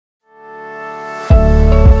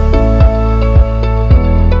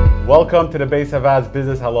Welcome to the Beis Havad's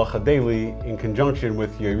Business Halacha Daily in conjunction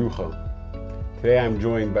with Yerucha. Today I'm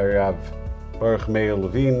joined by Rav Baruch Meir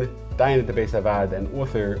Levine, Dayan at the Beis Havad and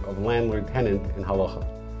author of Landlord Tenant in Halacha.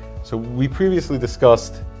 So we previously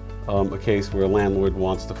discussed a case where a landlord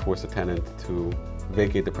wants to force a tenant to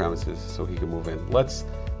vacate the premises so he can move in. Let's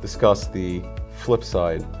discuss the flip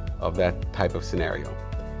side of that type of scenario.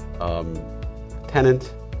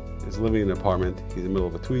 Tenant is living in an apartment. He's in the middle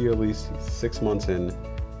of a 2-year lease. He's 6 months in,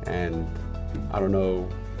 and I don't know,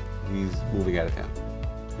 he's moving out of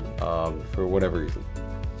town for whatever reason.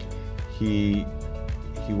 He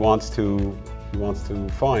wants to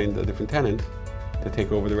find a different tenant to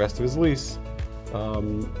take over the rest of his lease,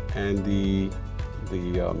 and the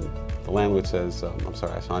landlord says, "I'm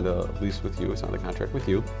sorry, I signed a lease with you. I signed a contract with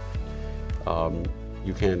you.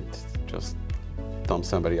 You can't just dump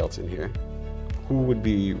somebody else in here." Who would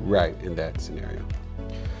be right in that scenario?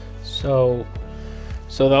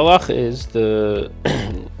 So the halacha is the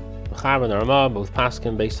Chav and Rama both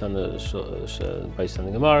paskin based on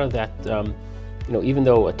the Gemara that even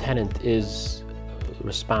though a tenant is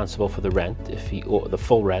responsible for the rent the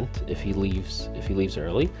full rent if he leaves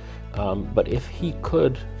early, but if he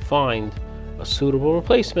could find a suitable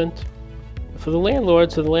replacement for the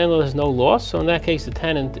landlord, so the landlord has no loss. So in that case, the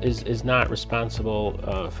tenant is not responsible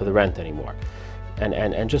for the rent anymore.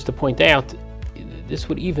 And just to point out, this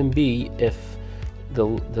would even be if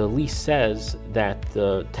the lease says that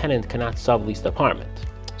the tenant cannot sublease the apartment.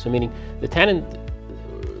 So meaning the tenant,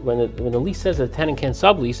 when the lease says that the tenant can't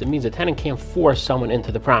sublease, it means the tenant can't force someone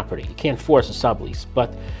into the property. You can't force a sublease.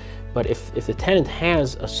 But if the tenant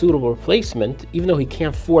has a suitable replacement, even though he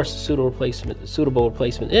can't force a suitable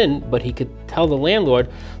replacement in, but he could tell the landlord,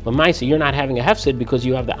 "Lamaisa, you're not having a hefsid because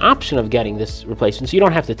you have the option of getting this replacement, so you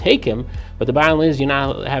don't have to take him. But the bottom line is you're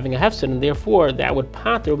not having a hefsid, and therefore that would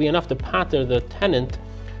be enough to pater the tenant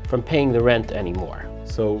from paying the rent anymore."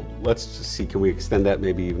 So let's just see, can we extend that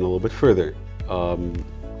maybe even a little bit further?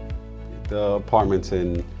 The apartments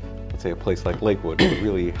in, let's say, a place like Lakewood, a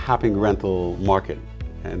really hopping rental market,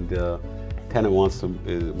 and the tenant wants to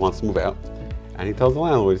move out, and he tells the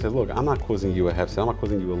landlord, he says, "Look, I'm not causing you a hefset, I'm not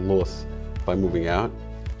causing you a loss by moving out.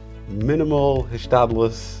 Minimal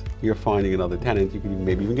hishtadlus, you're finding another tenant, you can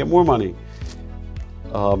maybe even get more money."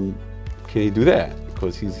 Can he do that?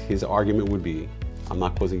 Because his argument would be, "I'm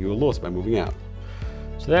not causing you a loss by moving out."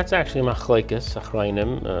 So that's actually machlekes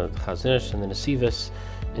achrayim, Chazinish and the Nesivis.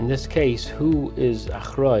 In this case, who is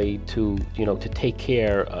achrei to take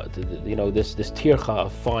care this tircha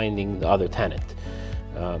of finding the other tenant?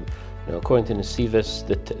 According to Nesivis,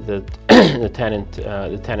 the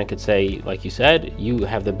tenant could say, like you said, "You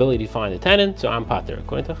have the ability to find the tenant, so I'm pater."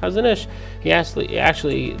 According to Chazanish,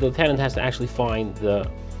 the tenant has to actually find the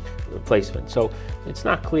replacement. So it's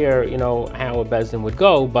not clear, how a bezdin would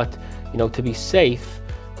go, but to be safe,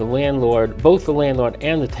 both the landlord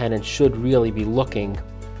and the tenant should really be looking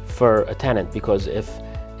for a tenant, because if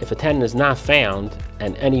a tenant is not found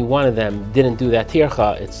and any one of them didn't do that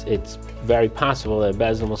tircha, it's very possible that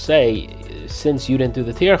Bezdin will say, "Since you didn't do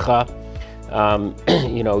the tircha,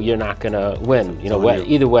 you're not going to win.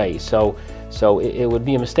 Either way." So it would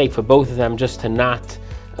be a mistake for both of them just to not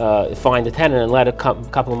find a tenant and let a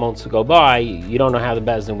couple of months go by. You don't know how the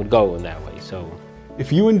Bezdin would go in that way. So,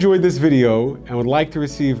 if you enjoyed this video and would like to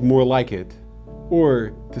receive more like it,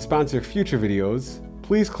 or to sponsor future videos,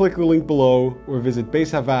 please click the link below or visit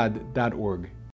beishavad.org.